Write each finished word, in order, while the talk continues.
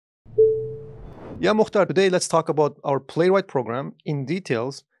Yeah, Mukhtar, today let's talk about our Playwright program in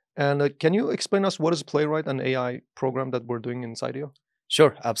details. And can you explain us what is Playwright, an AI program that we're doing in CYDEO?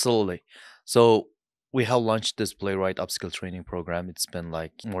 Sure, absolutely. So we have launched this Playwright upskill training program. It's been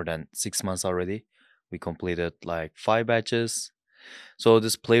like more than 6 months already. We completed like 5 batches. So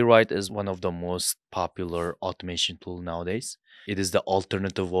this Playwright is one of the most popular automation tool nowadays. It is the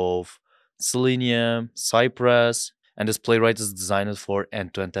alternative of Selenium, Cypress, and this Playwright is designed for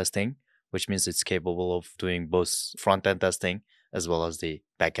end-to-end testing, which means it's capable of doing both front-end testing as well as the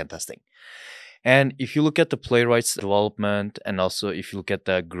back-end testing. And if you look at the Playwright's development and also if you look at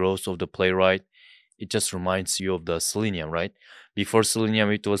the growth of the Playwright, it just reminds you of the Selenium, right? Before Selenium,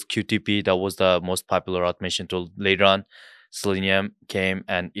 it was QTP, that was the most popular automation tool. Later on, Selenium came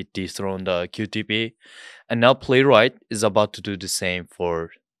and it dethroned the QTP. And now Playwright is about to do the same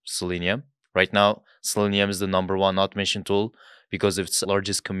for Selenium. Right now, Selenium is the number one automation tool because of its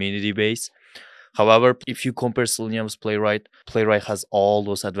largest community base. However, if you compare Selenium's Playwright, Playwright has all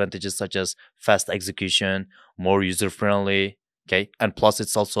those advantages such as fast execution, more user friendly, okay? And plus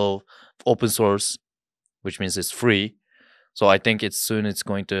it's also open source, which means it's free. So I think it's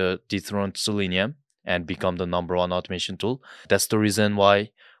going to dethrone Selenium and become the number one automation tool. That's the reason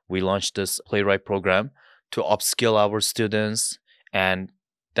why we launched this Playwright program to upskill our students, and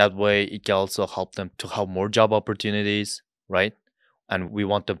that way it can also help them to have more job opportunities, right? And we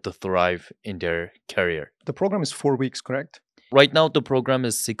want them to thrive in their career. The program is 4 weeks, correct? Right now, the program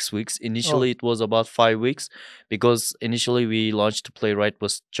is 6 weeks. Oh, Initially, it was about 5 weeks because initially we launched Playwright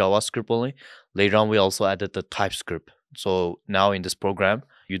was JavaScript only. Later on, we also added the TypeScript. So now in this program,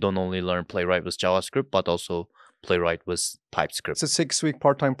 you don't only learn Playwright with JavaScript, but also Playwright with it's TypeScript. a 6 week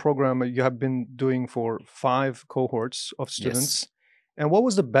part time program you have been doing for 5 cohorts of Yes. students. And what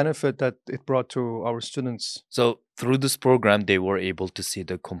was the benefit that it brought to our students? So through this program, they were able to see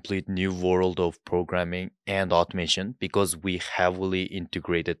the complete new world of programming and automation because we heavily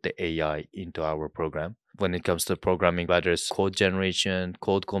integrated the AI into our program. When it comes to programming, whether it's code generation,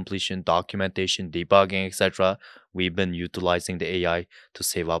 code completion, documentation, debugging, etc., we've been utilizing the AI to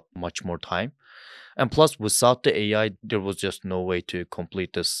save up much more time. And plus, without the AI, there was just no way to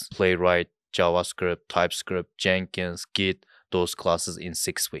complete this Playwright, JavaScript, TypeScript, Jenkins, Git, those classes in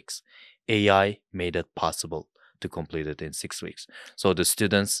 6 weeks. AI made it possible to complete it in 6 weeks. So the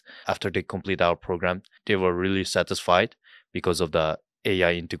students, after they complete our program, they were really satisfied because of the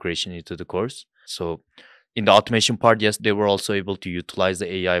AI integration into the course. So in the automation part, yes, they were also able to utilize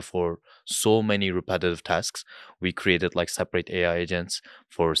the AI for so many repetitive tasks. We created like separate AI agents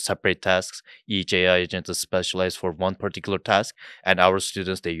for separate tasks. Each AI agent is specialized for one particular task, and our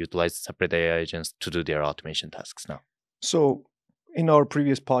students they utilize separate AI agents to do their automation tasks now. So, in our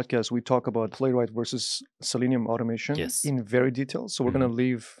previous podcast, we talk about Playwright versus Selenium automation Yes. in very detail. So, we're going Mhm. to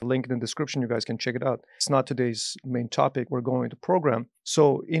leave a link in the description. You guys can check it out. It's not today's main topic. We're going to program.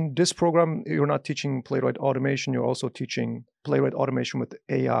 So, in this program, you're not teaching Playwright automation. You're also teaching Playwright automation with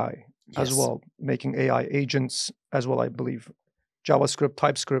AI as Yes. well, making AI agents as well, I believe, JavaScript,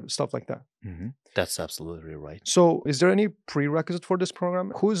 TypeScript, stuff like that. That's absolutely right. So, is there any prerequisite for this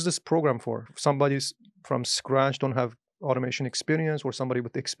program? Who is this program for? If somebody's from scratch, don't have automation experience, or somebody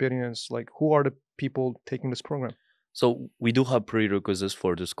with experience, like who are the people taking this program? So we do have prerequisites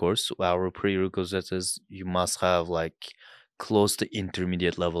for this course. Our prerequisites is you must have like close to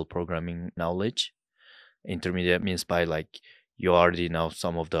intermediate level programming knowledge. Intermediate means by like you already know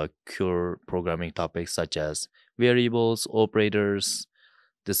some of the core programming topics such as variables, operators,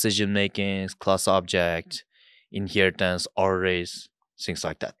 decision making, class object, inheritance, arrays, things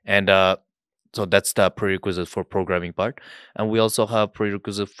like that. And so that's the prerequisite for programming part. And we also have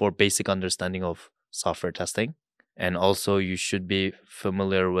prerequisite for basic understanding of software testing. And also you should be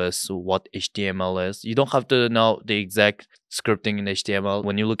familiar with what HTML is. You don't have to know the exact scripting in HTML.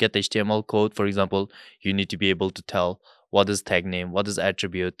 When you look at HTML code, for example, you need to be able to tell what is tag name, what is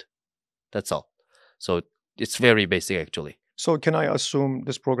attribute. That's all. So it's very basic actually. So, can I assume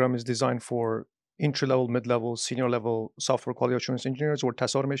this program is designed for entry level, mid level, senior level software quality assurance engineers or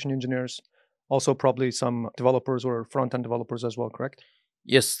test automation engineers? Also, probably some developers or front end developers as well, correct?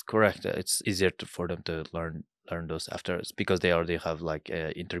 Yes, correct. It's easier for them to learn those after because they already have like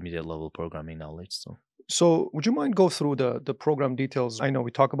intermediate level programming knowledge. So So, would you mind go through the program details? I know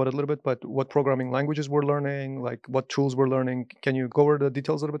we talk about it a little bit, but what programming languages we're learning, like what tools we're learning? Can you go over the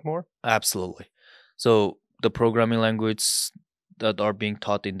details a little bit more? absolutely. So the programming language that are being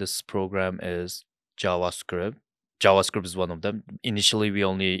taught in this program is JavaScript. JavaScript is one of them. Initially, we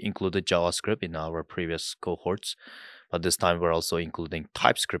only included JavaScript in our previous cohorts, but this time we're also including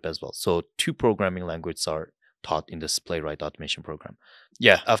TypeScript as well. So two programming languages are taught in this Playwright automation program.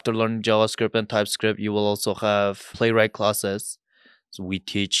 Yeah, after learning JavaScript and TypeScript, you will also have Playwright classes. So we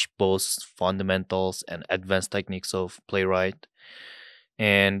teach both fundamentals and advanced techniques of Playwright.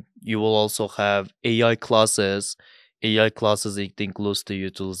 And you will also have AI classes. AI classes, it includes the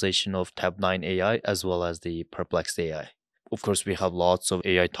utilization of Tab9 AI as well as the Perplexed AI. Of course, we have lots of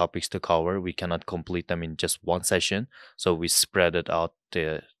AI topics to cover. We cannot complete them in just one session. So we spread it out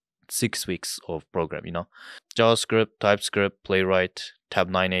the 6 weeks of program, JavaScript, TypeScript, Playwright,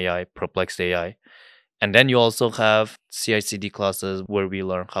 Tab9 AI, Perplexed AI. And then you also have CI/CD classes where we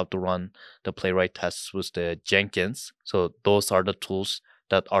learn how to run the Playwright tests with the Jenkins. So those are the tools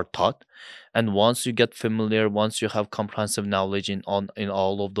that are taught. And once you get familiar, once you have comprehensive knowledge in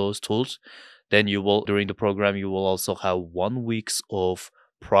all of those tools, then you will during the program you will also have 1 weeks of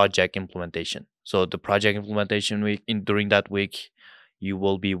project implementation. So the project implementation week during that week, you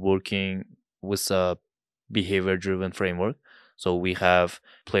will be working with a behavior driven framework. So we have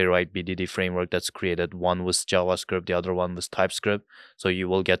Playwright BDD framework that's created, one with JavaScript, the other one with TypeScript. So you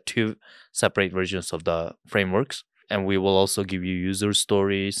will get two separate versions of the frameworks. And we will also give you user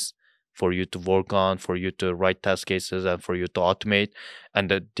stories for you to work on, for you to write test cases, and for you to automate.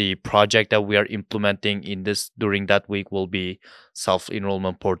 And the project that we are implementing in this during that week will be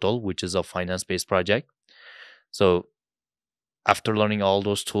self-enrollment portal, which is a finance-based project. So after learning all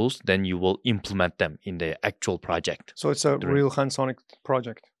those tools, then you will implement them in the actual project. So it's a real hands-on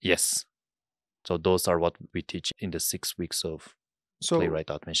project. Yes. So those are what we teach in the 6 weeks of Playwright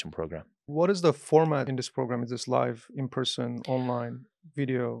automation program. What is the format in this program? Is this live, in person, online,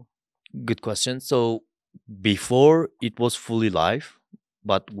 video? Good question. So before it was fully live,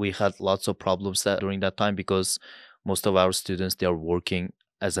 but we had lots of problems during that time because most of our students, they are working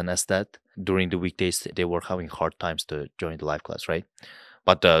as an estate. During the weekdays, they were having hard times to join the live class, right?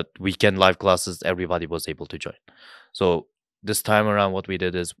 But the weekend live classes, everybody was able to join. So this time around, what we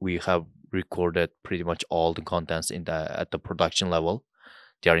did is we have recorded pretty much all the contents at the production level.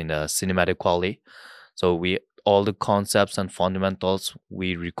 They are in the cinematic quality. So all the concepts and fundamentals,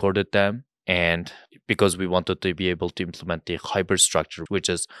 we recorded them. And because we wanted to be able to implement the hybrid structure, which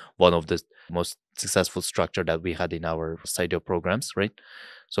is one of the most successful structure that we had in our CYDEO programs, right?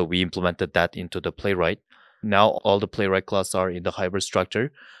 So we implemented that into the Playwright. Now all the Playwright classes are in the hybrid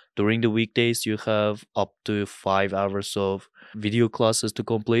structure. During the weekdays, you have up to 5 hours of video classes to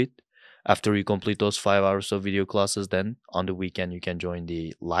complete. After you complete those 5 hours of video classes, then on the weekend, you can join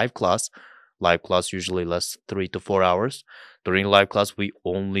the live class. Live class usually lasts 3 to 4 hours. During live class, we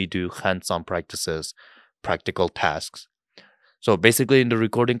only do hands-on practices, practical tasks. So basically in the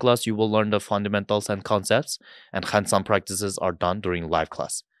recording class, you will learn the fundamentals and concepts, and hands-on practices are done during live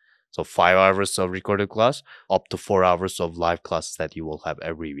class. So 5 hours of recorded class, up to 4 hours of live classes that you will have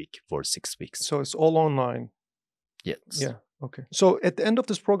every week for 6 weeks. So it's all online? Yes. Yeah, okay. So at the end of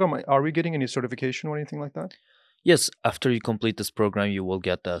this program, are we getting any certification or anything like that? Yes, after you complete this program, you will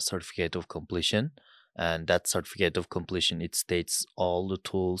get a certificate of completion. And that certificate of completion, it states all the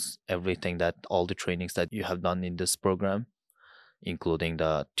tools, all the trainings that you have done in this program, including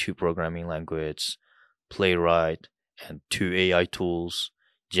the 2 programming language, Playwright, and 2 AI tools,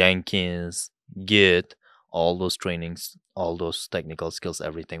 Jenkins, Git, all those trainings, all those technical skills,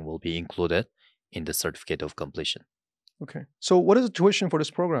 everything will be included in the certificate of completion. Okay. So what is the tuition for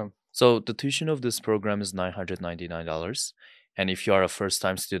this program? So the tuition of this program is $999. And if you are a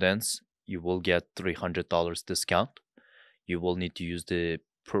first-time student, you will get $300 discount. You will need to use the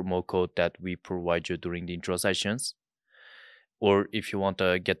promo code that we provide you during the intro sessions. Or if you want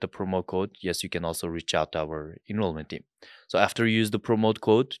to get the promo code, yes, you can also reach out to our enrollment team. So after you use the promo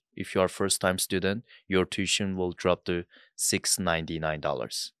code, if you are a first-time student, your tuition will drop to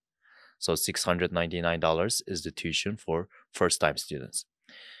 $699. So $699 is the tuition for first-time students.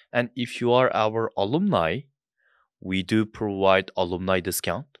 And if you are our alumni, we do provide alumni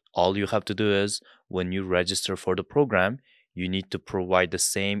discount. All you have to do is when you register for the program, you need to provide the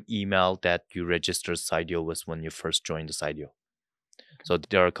same email that you registered CYDEO with when you first joined the CYDEO. So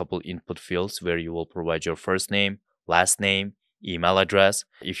there are a couple input fields where you will provide your first name, last name, email address.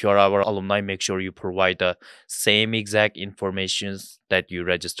 If you're our alumni, make sure you provide the same exact information that you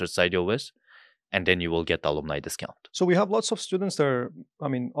registered CYDEO with, and then you will get the alumni discount. So we have lots of students there.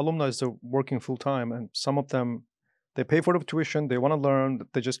 Alumni are working full time, and some of them, they pay for the tuition, they want to learn,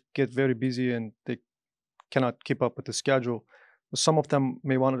 they just get very busy and they cannot keep up with the schedule. Some of them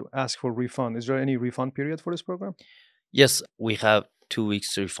may want to ask for refund. Is there any refund period for this program? Yes, we have 2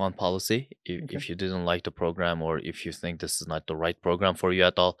 weeks refund policy. If you didn't like the program, or if you think this is not the right program for you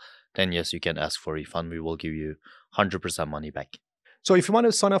at all, then yes, you can ask for refund. We will give you 100% money back. So if you want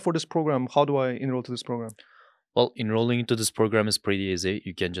to sign up for this program, how do I enroll to this program? Well, enrolling into this program is pretty easy.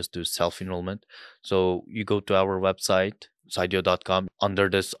 You can just do self-enrollment. So you go to our website, CYDEO.com. Under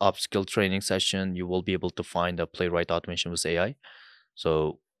this upskill training session, you will be able to find a Playwright automation with AI.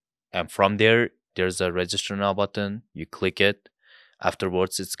 So, and from there, there's a register now button. You click it.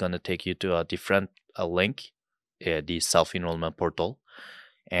 Afterwards, it's going to take you to a different link, the self-enrollment portal.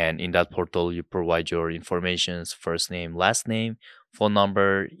 And in that portal, you provide your informations, first name, last name, phone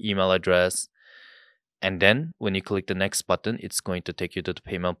number, email address. And then when you click the next button, it's going to take you to the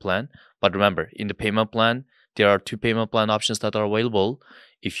payment plan. But remember, in the payment plan, there are two payment plan options that are available.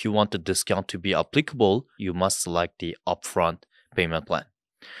 If you want the discount to be applicable, you must select the upfront payment plan.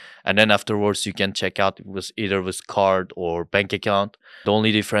 And then afterwards, you can check out with either with card or bank account. The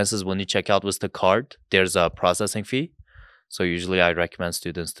only difference is when you check out with the card, there's a processing fee. So usually I recommend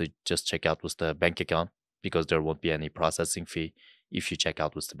students to just check out with the bank account because there won't be any processing fee if you check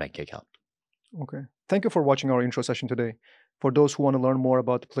out with the bank account. Okay. Thank you for watching our intro session today. For those who want to learn more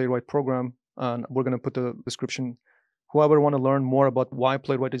about the Playwright program, and we're going to put the description. Whoever want to learn more about why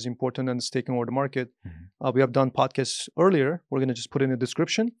Playwright is important and is taking over the market, we have done podcasts earlier. We're going to just put in the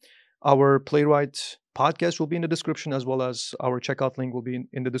description. Our Playwright podcast will be in the description, as well as our checkout link will be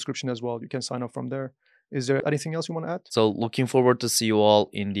in the description as well. You can sign up from there. Is there anything else you want to add? So looking forward to see you all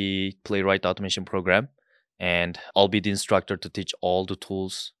in the Playwright automation program. And I'll be the instructor to teach all the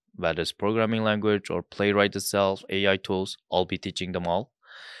tools, whether it's programming language or Playwright itself, AI tools. I'll be teaching them all.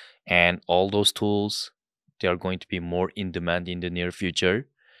 And all those tools, they are going to be more in demand in the near future.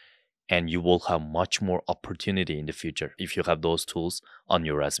 And you will have much more opportunity in the future if you have those tools on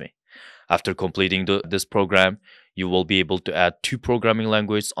your resume. After completing this program, you will be able to add 2 programming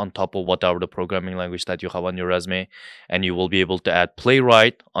languages on top of whatever the programming language that you have on your resume. And you will be able to add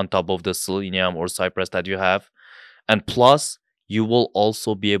Playwright on top of the Selenium or Cypress that you have. And plus, you will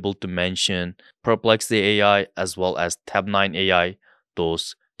also be able to mention Perplexity AI as well as Tab9 AI,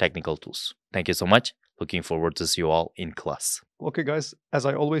 those technical tools. Thank you so much. Looking forward to see you all in class. Okay, guys, as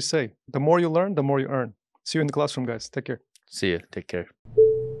I always say, the more you learn, the more you earn. See you in the classroom, guys. Take care. See you. Take care.